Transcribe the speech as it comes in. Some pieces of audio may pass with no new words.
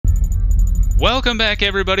Welcome back,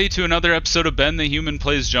 everybody, to another episode of Ben the Human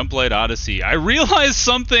Plays Jumplight Odyssey. I realized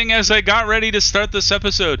something as I got ready to start this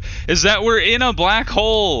episode, is that we're in a black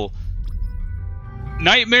hole.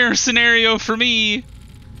 Nightmare scenario for me.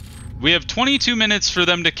 We have 22 minutes for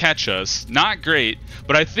them to catch us. Not great,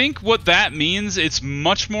 but I think what that means, it's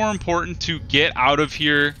much more important to get out of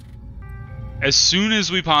here as soon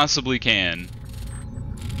as we possibly can.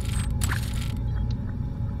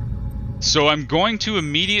 So I'm going to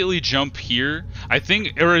immediately jump here. I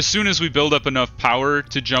think, or as soon as we build up enough power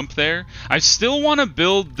to jump there. I still want to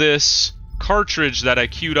build this cartridge that I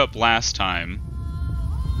queued up last time,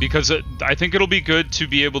 because I think it'll be good to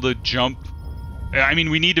be able to jump. I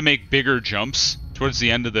mean, we need to make bigger jumps towards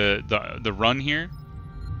the end of the run here.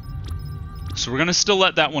 So we're going to still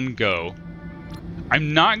let that one go.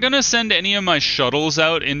 I'm not going to send any of my shuttles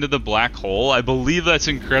out into the black hole. I believe that's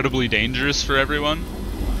incredibly dangerous for everyone.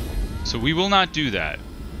 So we will not do that.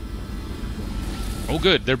 Oh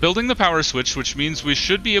good, they're building the power switch, which means we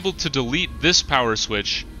should be able to delete this power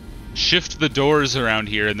switch, shift the doors around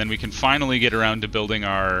here, and then we can finally get around to building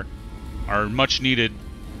our much needed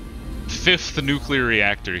 5th nuclear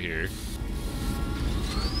reactor here.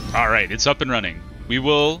 Alright, it's up and running. We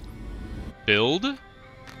will build,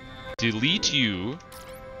 delete you,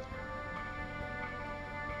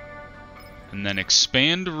 and then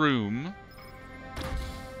expand room.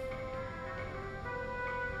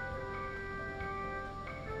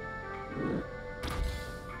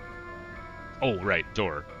 Oh, right,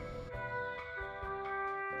 door.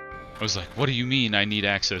 I was like, what do you mean I need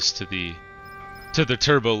access to the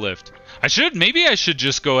turbo lift? Maybe I should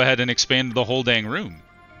just go ahead and expand the whole dang room.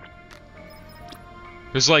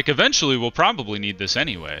 Because, like, eventually we'll probably need this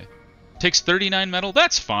anyway. Takes 39 metal,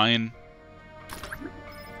 that's fine.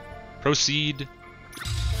 Proceed.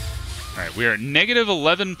 Alright, we are at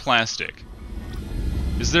 -11 plastic.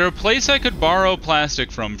 Is there a place I could borrow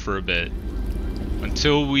plastic from for a bit?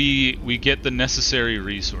 Until we get the necessary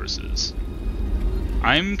resources.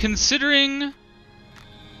 I'm considering...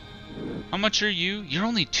 How much are you? You're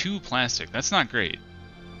only 2 plastic. That's not great.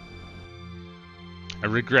 I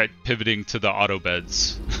regret pivoting to the auto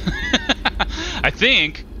beds. I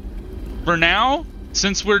think, for now,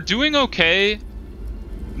 since we're doing okay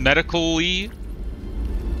medically,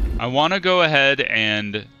 I want to go ahead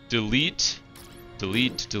and delete.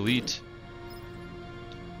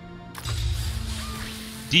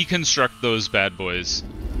 Deconstruct those bad boys.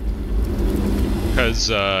 Because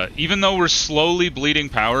even though we're slowly bleeding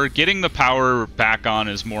power, getting the power back on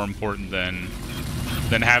is more important than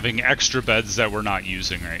having extra beds that we're not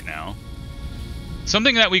using right now.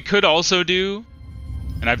 Something that we could also do,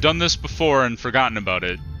 and I've done this before and forgotten about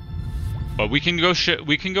it, but we can go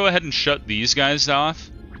ahead and shut these guys off.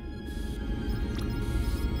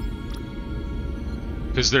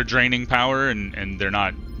 Because they're draining power and they're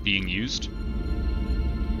not being used.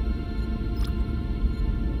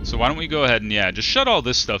 So why don't we go ahead and, yeah, just shut all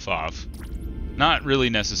this stuff off. Not really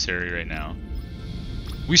necessary right now.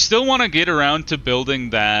 We still want to get around to building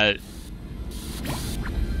that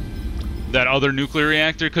other nuclear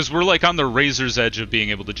reactor, because we're like on the razor's edge of being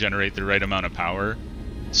able to generate the right amount of power.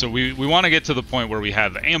 So we want to get to the point where we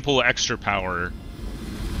have ample extra power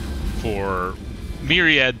for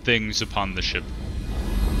myriad things upon the ship.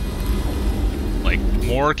 Like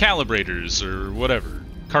more calibrators or whatever.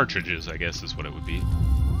 Cartridges, I guess, is what it would be.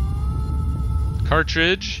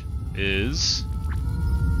 Cartridge is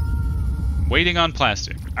waiting on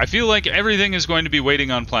plastic. I feel like everything is going to be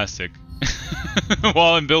waiting on plastic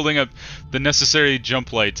while I'm building up the necessary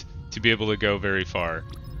jump light to be able to go very far.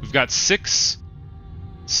 We've got six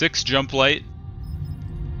jump light.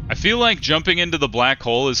 I feel like jumping into the black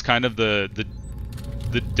hole is kind of the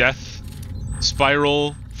death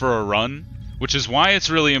spiral for a run, which is why it's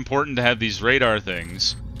really important to have these radar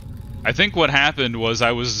things. I think what happened was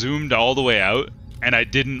I was zoomed all the way out, and I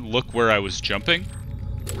didn't look where I was jumping.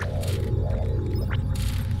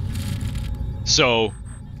 So,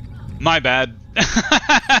 my bad.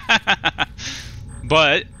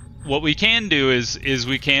 But what we can do is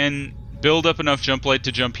we can build up enough jump light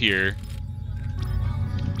to jump here,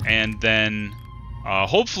 and then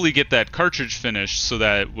hopefully get that cartridge finished so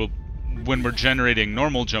that when we're generating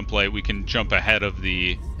normal jump light, we can jump ahead of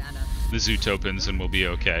the Zootopans and we'll be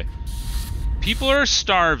okay. People are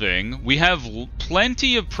starving. We have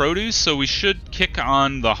plenty of produce, so we should kick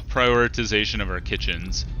on the prioritization of our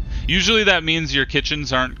kitchens. Usually that means your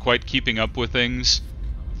kitchens aren't quite keeping up with things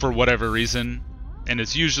for whatever reason, and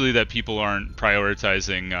it's usually that people aren't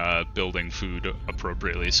prioritizing building food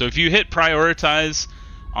appropriately. So if you hit prioritize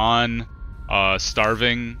on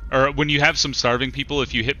starving, or when you have some starving people,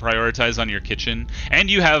 if you hit prioritize on your kitchen, and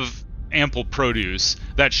you have ample produce,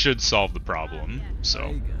 that should solve the problem.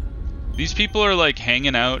 So these people are like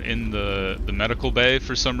hanging out in the medical bay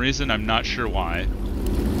for some reason. I'm not sure why.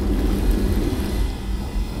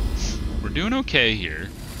 We're doing okay here.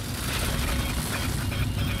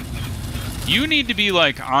 You need to be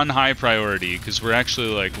like on high priority because we're actually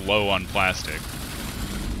like low on plastic.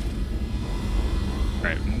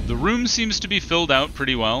 Alright, the room seems to be filled out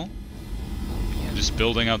pretty well. Just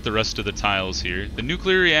building out the rest of the tiles here. The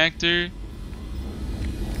nuclear reactor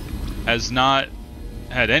has not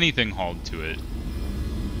had anything hauled to it.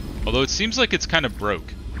 Although it seems like it's kind of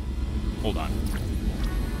broke. Hold on.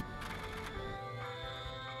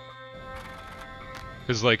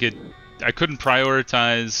 Because like I couldn't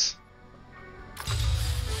prioritize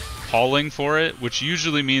hauling for it, which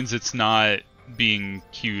usually means it's not being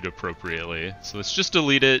queued appropriately. So let's just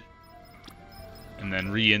delete it and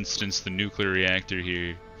then re-instance the nuclear reactor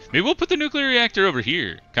here. Maybe we'll put the nuclear reactor over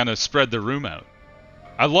here, kind of spread the room out.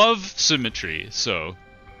 I love symmetry, so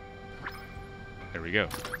there we go.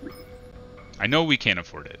 I know we can't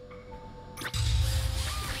afford it.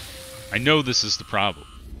 I know this is the problem.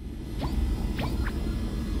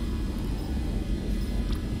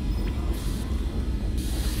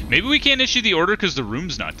 Maybe we can't issue the order because the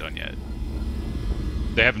room's not done yet.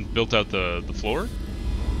 They haven't built out the floor?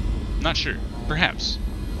 Not sure. Perhaps.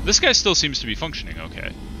 This guy still seems to be functioning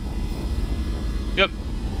okay. Yep.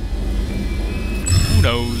 Who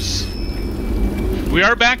knows? We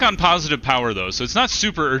are back on positive power though, so it's not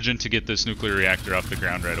super urgent to get this nuclear reactor off the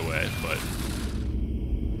ground right away, but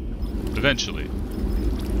eventually.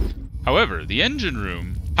 However, the engine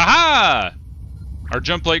room... Haha! Our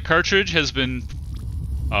Jumplight cartridge has been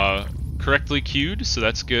correctly queued, so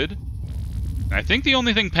that's good. And I think the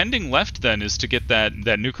only thing pending left then is to get that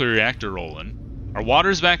nuclear reactor rolling. Our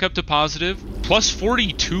water's back up to positive. Plus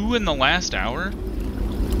 42 in the last hour.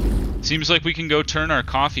 Seems like we can go turn our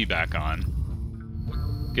coffee back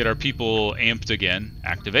on. Get our people amped again.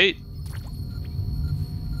 Activate.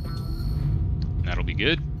 That'll be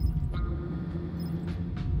good.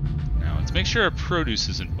 Now let's make sure our produce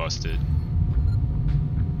isn't busted.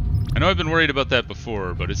 I know I've been worried about that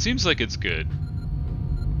before, but it seems like it's good.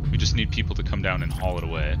 We just need people to come down and haul it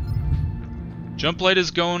away. Jumplight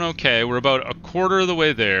is going okay. We're about a quarter of the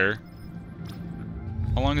way there.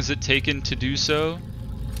 How long has it taken to do so?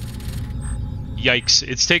 Yikes.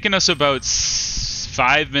 It's taken us about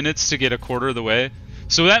 5 minutes to get a quarter of the way.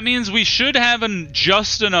 So that means we should have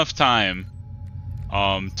just enough time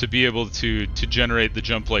to be able to generate the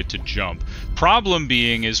Jumplight to jump. Problem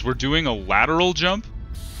being is we're doing a lateral jump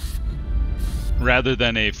rather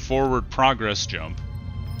than a forward progress jump.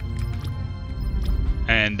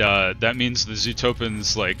 And that means the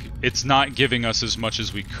Zootopans, like, it's not giving us as much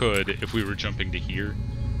as we could if we were jumping to here.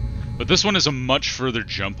 But this one is a much further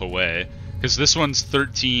jump away, because this one's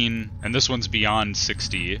 13, and this one's beyond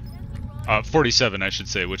 60. 47, I should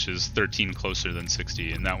say, which is 13 closer than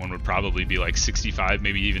 60, and that one would probably be like 65,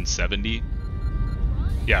 maybe even 70.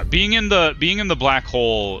 Yeah, being in the black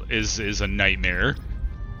hole is a nightmare.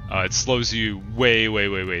 It slows you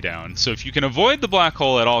way down. So if you can avoid the black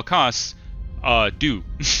hole at all costs, do.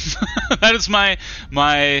 That is my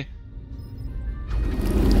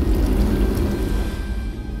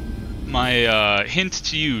hint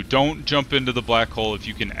to you. Don't jump into the black hole if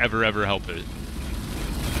you can ever help it.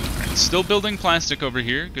 Right, still building plastic over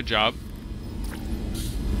here. Good job.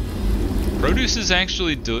 Produce is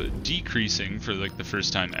actually decreasing for like the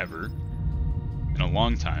first time ever in a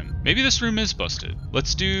long time. Maybe this room is busted.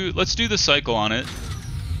 Let's do the cycle on it.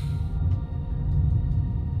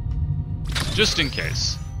 Just in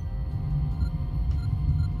case.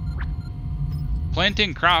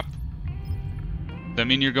 Planting crop. That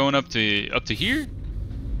mean you're going up to here?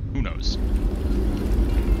 Who knows?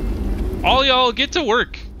 All y'all get to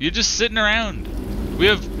work. You're just sitting around. We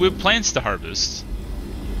have plants to harvest.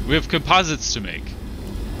 We have composites to make.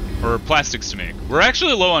 Or plastics to make. We're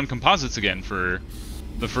actually low on composites again for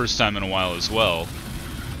the first time in a while as well.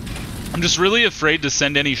 I'm just really afraid to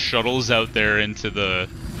send any shuttles out there into the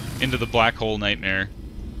black hole nightmare.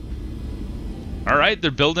 Alright,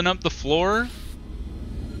 they're building up the floor.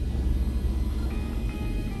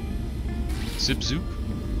 Zip zoop.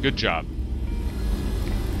 Good job.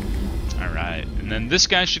 Alright, and then this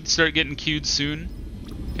guy should start getting queued soon.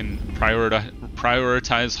 Can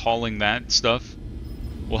prioritize hauling that stuff.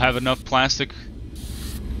 We'll have enough plastic.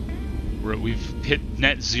 We've hit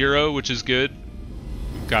net zero, which is good.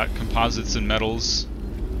 We've got composites and metals.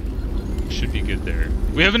 Should be good there.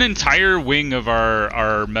 We have an entire wing of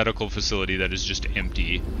our medical facility that is just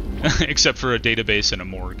empty, except for a database and a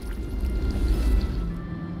morgue.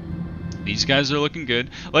 These guys are looking good.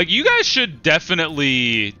 Like, you guys should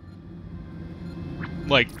definitely,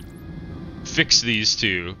 like, fix these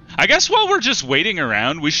two. I guess while we're just waiting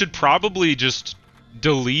around, we should probably just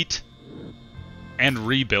delete and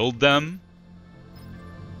rebuild them.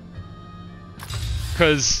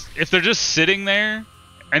 Because if they're just sitting there,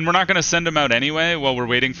 and we're not going to send them out anyway while we're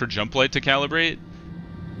waiting for Jumplight to calibrate,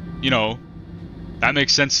 you know, that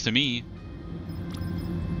makes sense to me.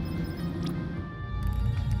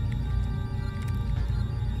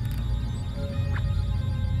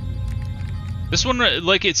 This one,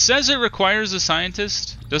 like, it says it requires a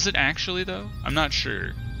scientist. Does it actually, though? I'm not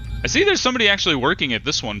sure. I see there's somebody actually working at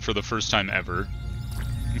this one for the first time ever.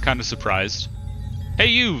 I'm kind of surprised. Hey,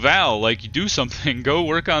 you, Val, like, you do something. Go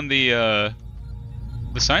work on the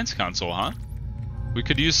science console, huh? We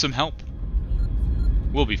could use some help.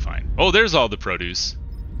 We'll be fine. Oh, there's all the produce.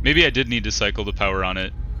 Maybe I did need to cycle the power on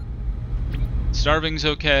it. Starving's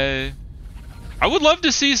okay. I would love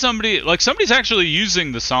to see somebody, like, somebody's actually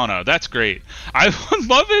using the sauna. That's great. I would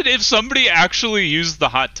love it if somebody actually used the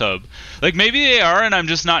hot tub. Like, maybe they are and I'm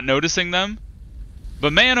just not noticing them.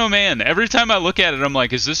 But man, oh man, every time I look at it, I'm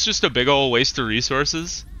like, is this just a big old waste of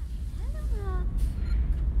resources?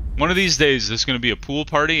 One of these days, there's going to be a pool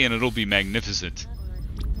party and it'll be magnificent.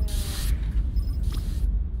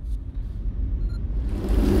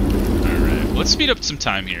 Alright, let's speed up some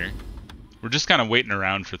time here. We're just kind of waiting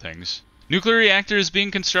around for things. Nuclear reactor is being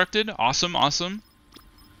constructed. Awesome, awesome.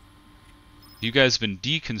 You guys been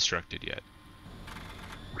deconstructed yet?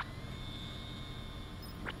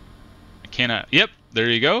 I cannot. Yep, there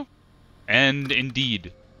you go. And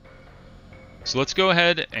indeed. So let's go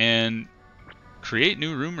ahead and create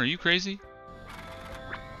new room. Are you crazy?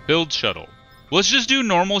 Build shuttle. Let's just do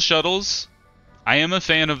normal shuttles. I am a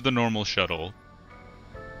fan of the normal shuttle.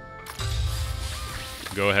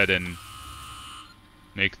 Go ahead and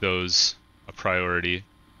make those a priority.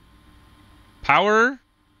 Power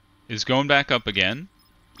is going back up again.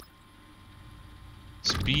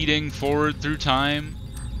 Speeding forward through time.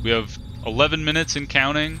 We have 11 minutes and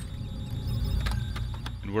counting.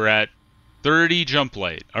 And we're at 30 jump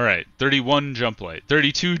light. Alright, 31 jump light.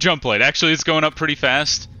 32 jump light. Actually, it's going up pretty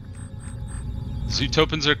fast.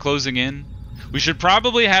 Zootopans are closing in. We should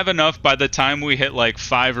probably have enough by the time we hit like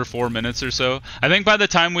 5 or 4 minutes or so. I think by the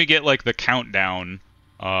time we get like the countdown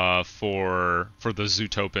for the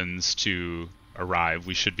Zootopans to arrive,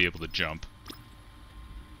 we should be able to jump.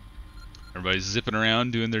 Everybody's zipping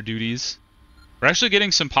around doing their duties. We're actually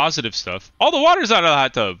getting some positive stuff. All the water's out of the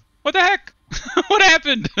hot tub. What the heck? What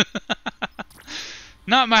happened?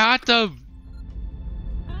 Not my hot tub.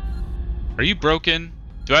 Are you broken?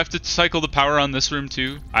 Do I have to cycle the power on this room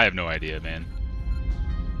too? I have no idea, man.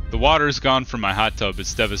 The water's gone from my hot tub.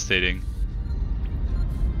 It's devastating.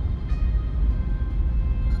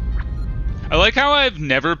 I like how I've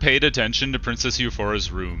never paid attention to Princess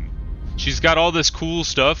Euphora's room. She's got all this cool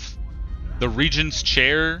stuff. The Regent's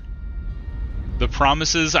chair. The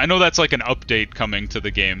promises. I know that's like an update coming to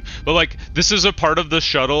the game. But like, this is a part of the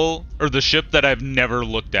shuttle, or the ship, that I've never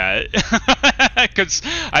looked at. Because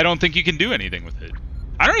I don't think you can do anything with it.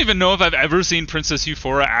 I don't even know if I've ever seen Princess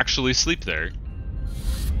Euphora actually sleep there.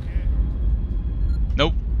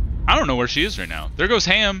 Nope. I don't know where she is right now. There goes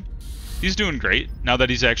Ham. He's doing great, now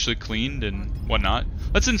that he's actually cleaned and whatnot.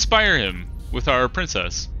 Let's inspire him with our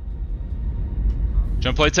princess.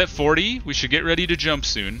 Jump light's at 40. We should get ready to jump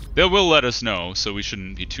soon. They will let us know, so we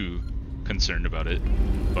shouldn't be too concerned about it.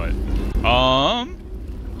 But,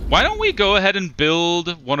 why don't we go ahead and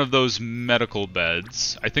build one of those medical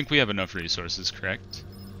beds? I think we have enough resources, correct?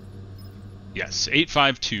 Yes,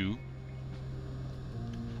 852.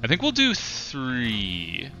 I think we'll do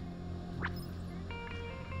 3.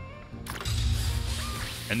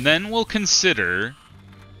 And then we'll consider,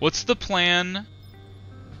 what's the plan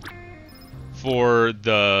for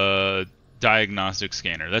the diagnostic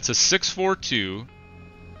scanner? That's a 642.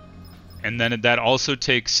 And then that also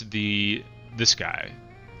takes this guy,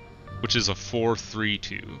 which is a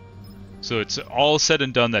 432. So it's all said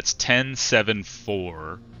and done, that's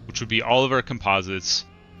 1074, which would be all of our composites.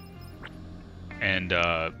 And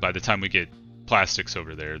by the time we get plastics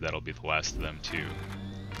over there, that'll be the last of them too.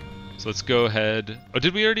 So let's go ahead. Oh,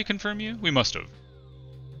 did we already confirm you? We must have.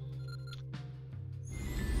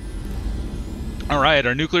 Alright,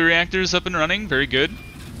 our nuclear reactor is up and running. Very good.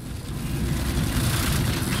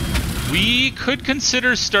 We could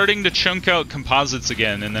consider starting to chunk out composites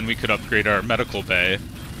again, and then we could upgrade our medical bay.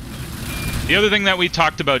 The other thing that we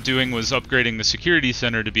talked about doing was upgrading the security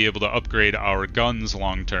center to be able to upgrade our guns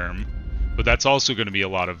long term. But that's also going to be a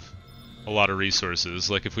lot of resources.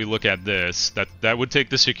 Like if we look at this, that would take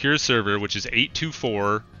the secure server, which is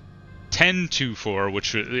 824, 10-2-4,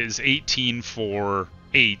 which is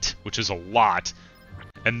 18-4-8, which is a lot.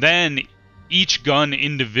 And then each gun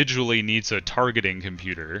individually needs a targeting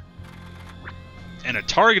computer. And a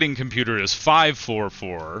targeting computer is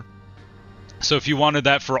 5-4-4. So if you wanted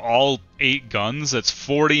that for all 8 guns, that's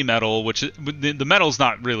 40 metal, which the metal's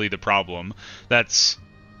not really the problem. That's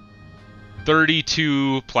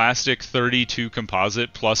 32 plastic, 32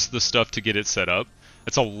 composite, plus the stuff to get it set up.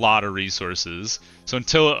 That's a lot of resources. So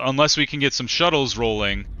unless we can get some shuttles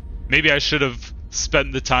rolling, maybe I should have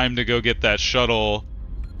spent the time to go get that shuttle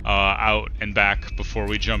out and back before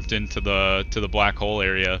we jumped into the black hole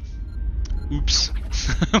area. Oops.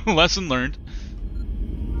 Lesson learned.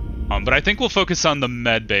 But I think we'll focus on the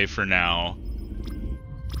med bay for now.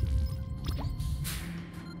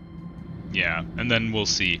 Yeah, and then we'll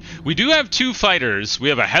see. We do have 2 fighters. We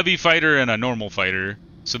have a heavy fighter and a normal fighter.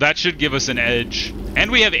 So that should give us an edge.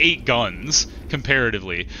 And we have 8 guns,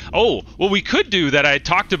 comparatively. Oh, what we could do that I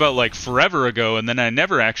talked about like forever ago, and then I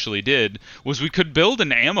never actually did, was we could build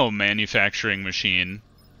an ammo manufacturing machine.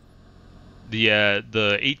 The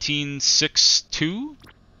 1862?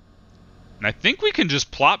 And I think we can just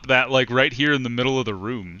plop that like right here in the middle of the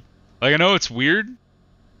room. Like, I know it's weird,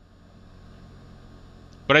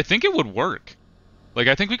 but I think it would work. Like,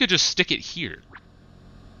 I think we could just stick it here.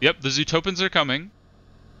 Yep, the Zootopans are coming.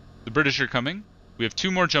 The British are coming. We have 2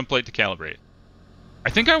 more Jumplight to calibrate. I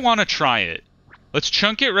think I want to try it. Let's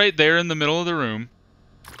chunk it right there in the middle of the room.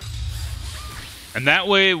 And that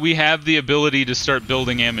way we have the ability to start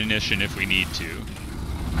building ammunition if we need to.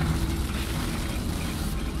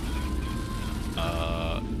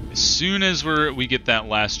 As soon as we get that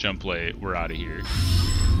last Jumplight, we're out of here.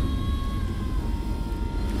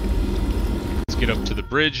 Let's get up to the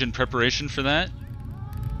bridge in preparation for that.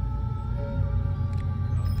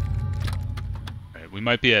 Alright, we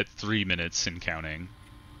might be at 3 minutes and counting.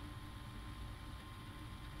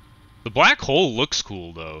 The black hole looks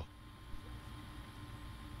cool, though.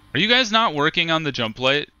 Are you guys not working on the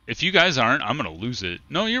Jumplight? If you guys aren't, I'm gonna lose it.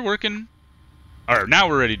 No, you're working. Alright, now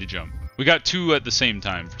we're ready to jump. We got 2 at the same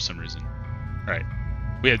time for some reason. Alright.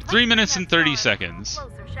 We had 3 minutes and 30 seconds.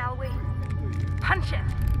 Closer, shall we? Punch it.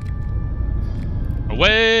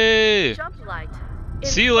 Away! Jumplight.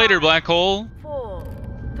 See you later, black hole. 4,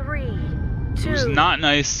 3, 2. It was not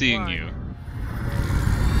nice seeing you.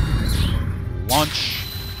 Launch.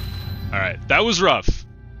 Alright, that was rough.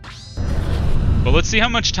 But let's see how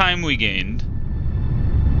much time we gained.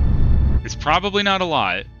 It's probably not a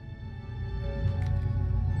lot.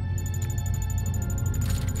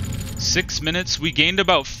 6 minutes. We gained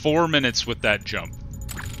about 4 minutes with that jump.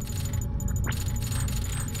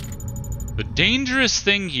 The dangerous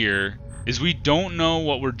thing here is we don't know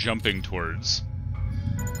what we're jumping towards.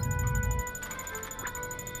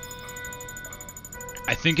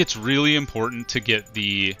 I think it's really important to get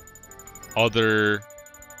the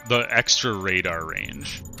extra radar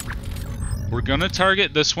range. We're gonna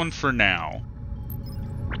target this one for now,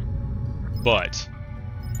 but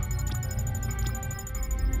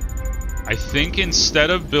I think instead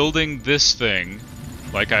of building this thing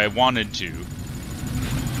like I wanted to,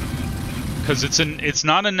 because it's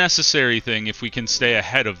not a necessary thing if we can stay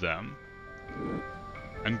ahead of them,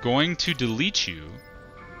 I'm going to delete you.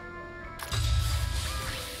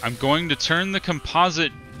 I'm going to turn the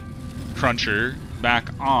composite cruncher back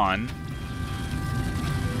on.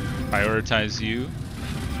 Prioritize you.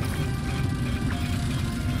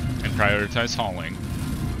 And prioritize hauling.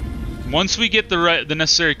 Once we get the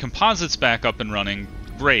necessary composites back up and running,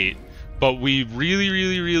 great. But we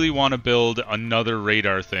really want to build another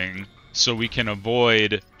radar thing so we can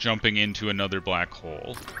avoid jumping into another black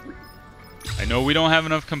hole. I know we don't have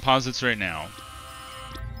enough composites right now.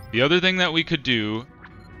 The other thing that we could do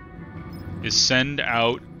is send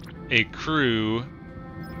out a crew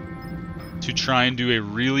to try and do a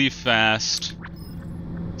really fast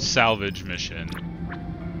salvage mission.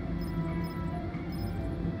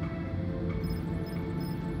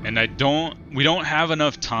 And we don't have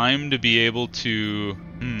enough time to be able to,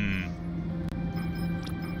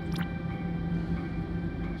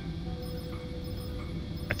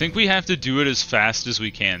 I think we have to do it as fast as we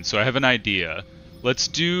can, so I have an idea. Let's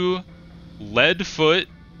do Leadfoot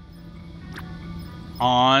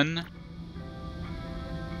on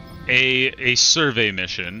a survey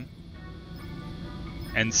mission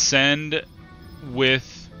and send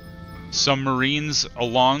with some Marines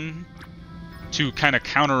along to kind of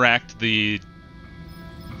counteract the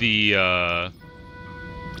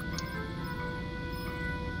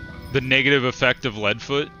negative effect of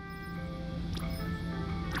Leadfoot.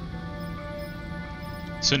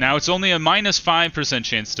 So now it's only a -5%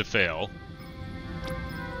 chance to fail.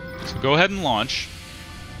 So go ahead and launch.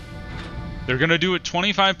 They're going to do it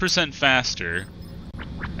 25% faster.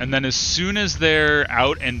 And then as soon as they're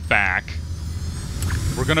out and back,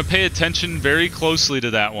 we're going to pay attention very closely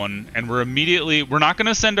to that one. And we're not going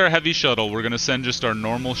to send our heavy shuttle. We're going to send just our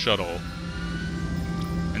normal shuttle.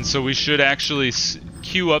 And so we should actually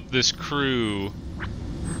queue up this crew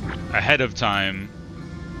ahead of time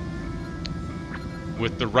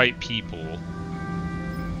with the right people.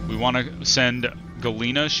 We want to send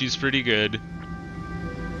Galena, she's pretty good.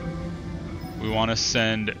 We want to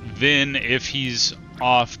send Vin if he's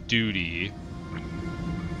off duty.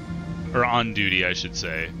 Or on duty, I should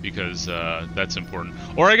say, because that's important.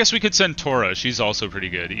 Or I guess we could send Tora, she's also pretty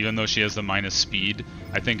good. Even though she has the minus speed,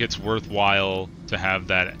 I think it's worthwhile to have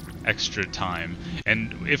that extra time.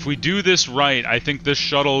 And if we do this right, I think this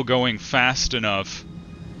shuttle going fast enough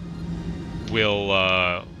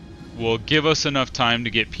will give us enough time to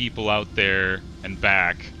get people out there and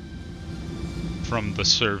back from the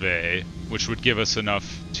survey, which would give us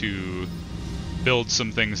enough to build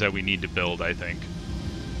some things that we need to build, I think.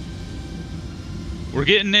 We're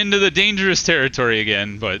getting into the dangerous territory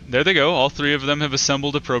again, but there they go. All three of them have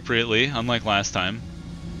assembled appropriately, unlike last time.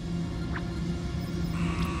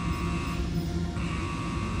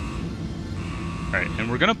 Alright, and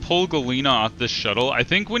we're going to pull Galena off this shuttle. I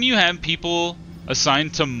think when you have people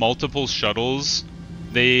assigned to multiple shuttles,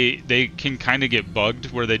 they can kind of get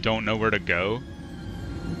bugged where they don't know where to go.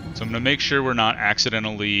 So I'm going to make sure we're not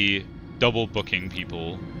accidentally double booking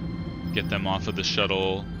people. Get them off of the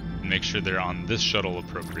shuttle and make sure they're on this shuttle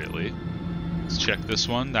appropriately. Let's check this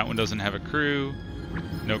one. That one doesn't have a crew.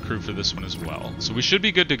 No crew for this one as well. So we should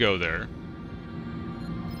be good to go there.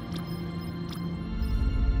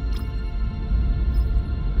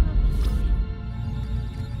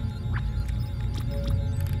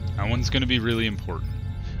 That one's going to be really important.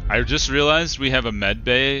 I just realized we have a med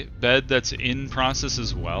bay bed that's in process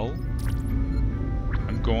as well.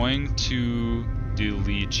 I'm going to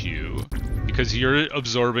delete you because you're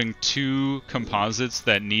absorbing 2 composites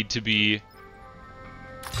that need to be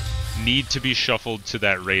shuffled to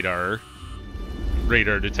that radar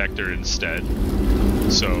detector instead.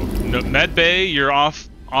 So no, med bay, you're off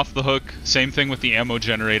the hook. Same thing with the ammo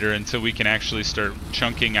generator until we can actually start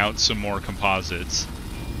chunking out some more composites.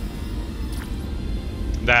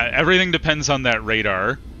 That everything depends on that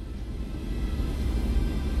radar.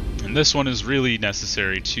 And this one is really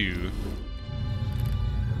necessary too.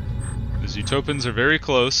 The Zootopans are very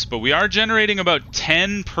close, but we are generating about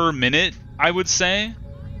 10 per minute, I would say,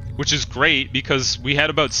 which is great because we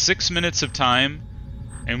had about 6 minutes of time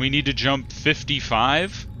and we need to jump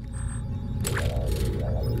 55.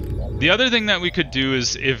 The other thing that we could do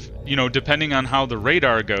is if, you know, depending on how the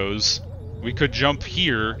radar goes, we could jump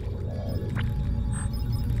here.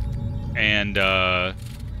 And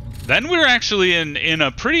then we're actually in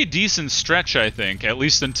a pretty decent stretch, I think, at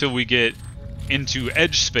least until we get into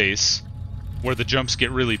edge space, where the jumps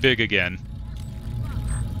get really big again.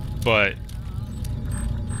 But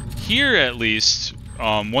here, at least,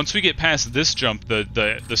 once we get past this jump,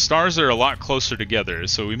 the stars are a lot closer together,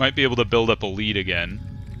 so we might be able to build up a lead again.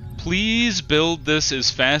 Please build this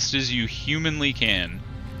as fast as you humanly can.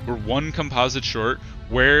 We're 1 composite short.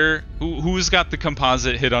 Who's got the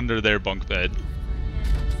composite hid under their bunk bed?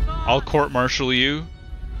 I'll court-martial you.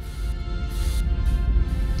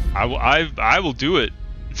 I will do it.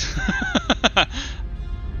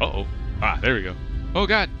 Uh-oh. Ah, there we go. Oh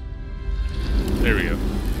god. There we go.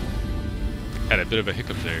 Had a bit of a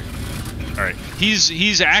hiccup there. Alright.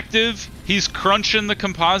 He's active. He's crunching the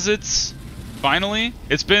composites. Finally.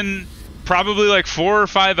 It's been probably like 4 or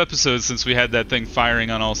 5 episodes since we had that thing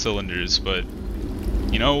firing on all cylinders, but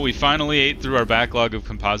you know, we finally ate through our backlog of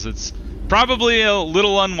composites. Probably a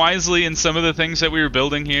little unwisely in some of the things that we were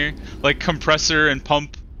building here, like compressor and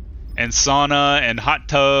pump and sauna and hot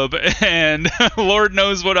tub and Lord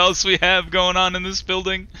knows what else we have going on in this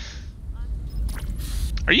building.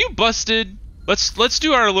 Are you busted? Let's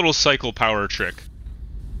do our little cycle power trick.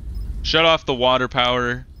 Shut off the water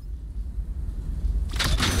power.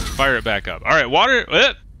 Fire it back up. All right, water.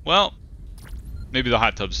 Well, maybe the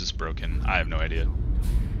hot tub's just broken. I have no idea.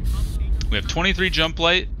 We have 23 jump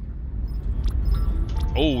light.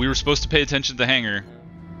 Oh, we were supposed to pay attention to the hangar.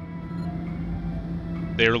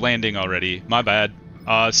 They are landing already. My bad.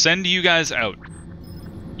 Send you guys out.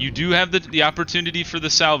 You do have the opportunity for the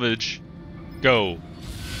salvage. Go.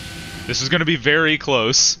 This is going to be very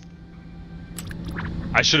close.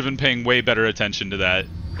 I should have been paying way better attention to that.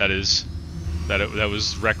 That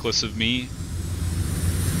was reckless of me.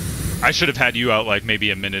 I should have had you out like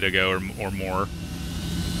maybe a minute ago or more.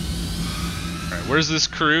 Alright, where's this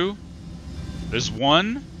crew? There's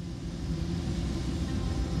one.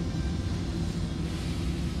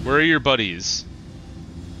 Where are your buddies?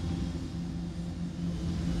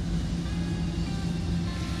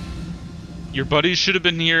 Your buddies should have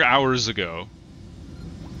been here hours ago.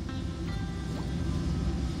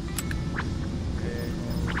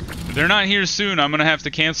 If they're not here soon, I'm gonna have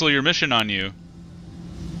to cancel your mission on you.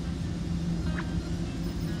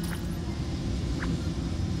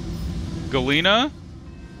 Galena?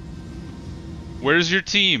 Where's your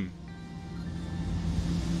team?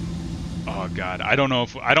 Oh god, I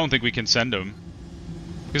don't think we can send them.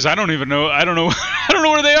 Because I don't even know, I don't know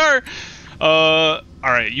where they are!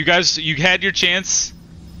 Alright, you guys, you had your chance.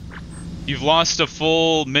 You've lost a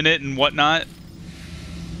full minute and whatnot.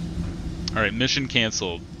 Alright, mission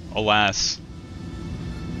canceled. Alas.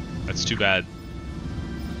 That's too bad.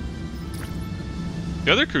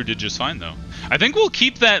 The other crew did just fine, though. I think we'll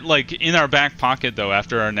keep that, like, in our back pocket, though,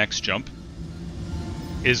 after our next jump.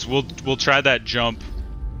 We'll try that jump.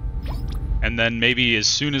 And then maybe as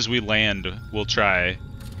soon as we land, we'll try.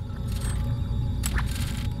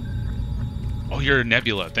 Oh, you're a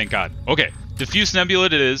nebula, thank God. Okay, diffuse nebula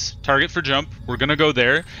it is. Target for jump. We're gonna go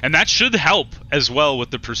there. And that should help as well with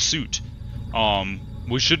the pursuit.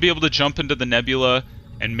 We should be able to jump into the nebula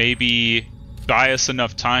and maybe buy us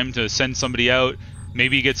enough time to send somebody out,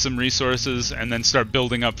 maybe get some resources, and then start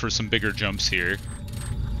building up for some bigger jumps here.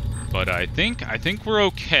 But I think we're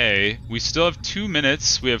okay. We still have 2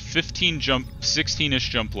 minutes. We have 16-ish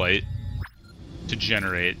jump light to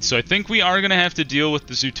generate. So I think we are gonna have to deal with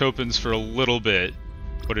the Zootopans for a little bit,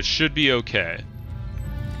 but it should be okay.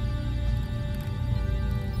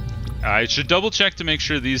 I should double check to make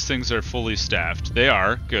sure these things are fully staffed. They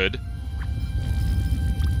are. Good.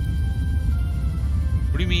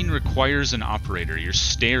 What do you mean requires an operator? You're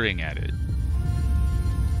staring at it.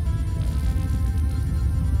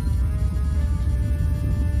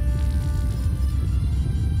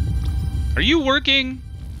 Are you working?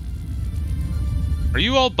 Are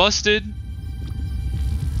you all busted?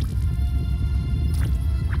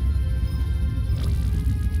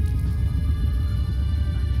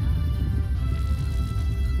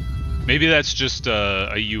 Maybe that's just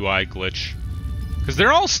a UI glitch, because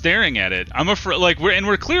they're all staring at it. I'm afraid, like,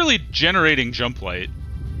 we're clearly generating jump light.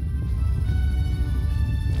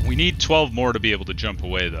 We need 12 more to be able to jump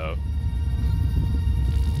away, though.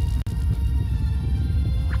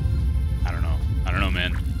 I don't know,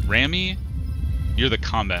 man. Rami, you're the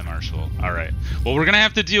combat marshal. All right. Well, we're gonna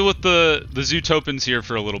have to deal with the Zootopans here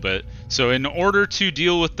for a little bit. So in order to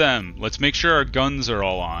deal with them, let's make sure our guns are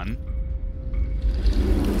all on.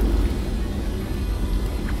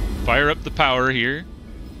 Fire up the power here.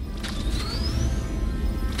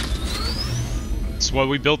 That's why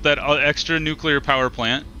we built that extra nuclear power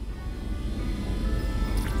plant.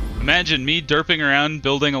 Imagine me derping around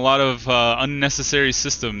building a lot of unnecessary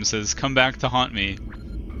systems has come back to haunt me.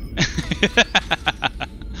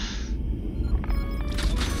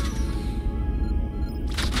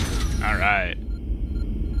 Alright.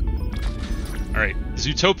 Alright,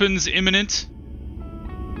 Zootopans imminent.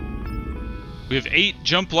 We have 8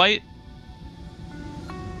 jump light.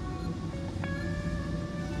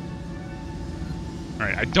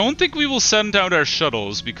 Alright, I don't think we will send out our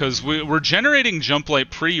shuttles because we're generating jump light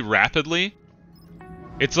pretty rapidly.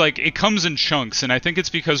 It's like, it comes in chunks, and I think it's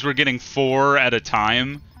because we're getting 4 at a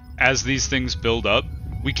time as these things build up.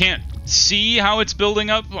 We can't see how it's building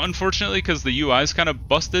up, unfortunately, because the UI is kind of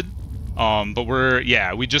busted. But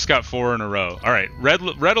we just got 4 in a row. Alright, red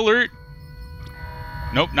alert.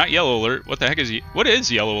 Nope, not yellow alert. What the heck is what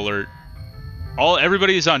is yellow alert?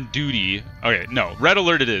 Everybody's on duty. Okay, no, red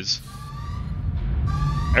alert it is.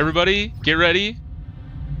 Everybody, get ready.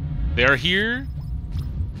 They are here.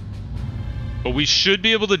 But we should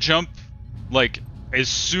be able to jump, like, as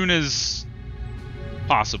soon as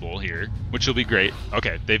possible here, which will be great.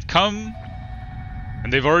 Okay, they've come,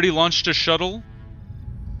 and they've already launched a shuttle.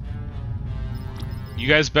 You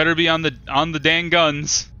guys better be on the dang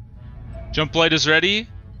guns. Jump light is ready.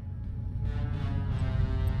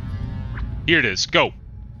 Here it is. Go.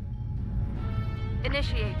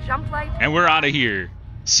 Initiate jump light. And we're out of here.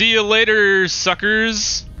 See you later,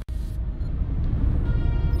 suckers.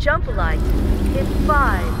 Jump light in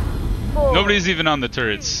 5, 4. Nobody's even on the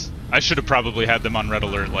turrets. I should have probably had them on red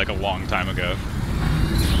alert like a long time ago.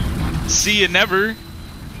 See you never.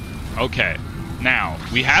 Okay. Now,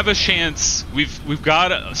 we have a chance. We've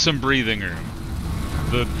got some breathing room.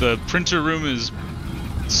 The printer room is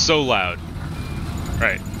so loud.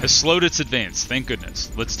 Right, has slowed its advance, thank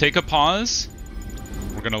goodness. Let's take a pause.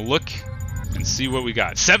 We're gonna look and see what we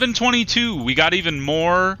got. 722, we got even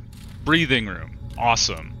more breathing room.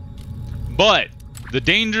 Awesome. But the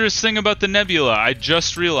dangerous thing about the nebula, I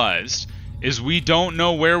just realized, is we don't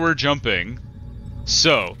know where we're jumping.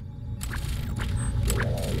 So,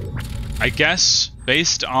 I guess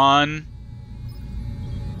based on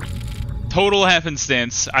total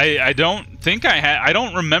happenstance, I don't think I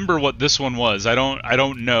don't remember what this one was. I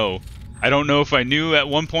don't know. I don't know if I knew at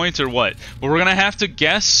one point or what. But we're gonna have to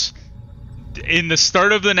guess in the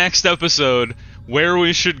start of the next episode where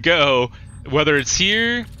we should go. Whether it's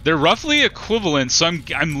here, they're roughly equivalent. So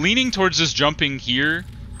I'm leaning towards just jumping here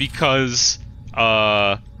because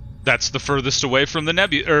that's the furthest away from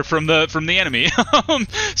the from the enemy.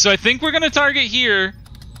 So I think we're gonna target here.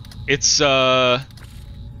 It's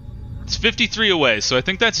 53 away, so I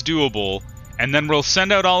think that's doable. And then we'll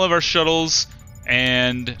send out all of our shuttles,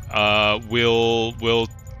 and we'll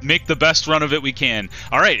make the best run of it we can.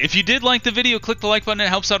 Alright, if you did like the video, click the like button. It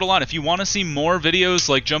helps out a lot. If you want to see more videos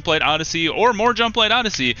like Jumplight Odyssey or more Jumplight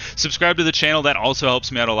Odyssey, subscribe to the channel. That also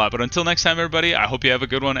helps me out a lot. But until next time, everybody, I hope you have a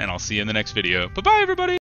good one, and I'll see you in the next video. Bye-bye, everybody!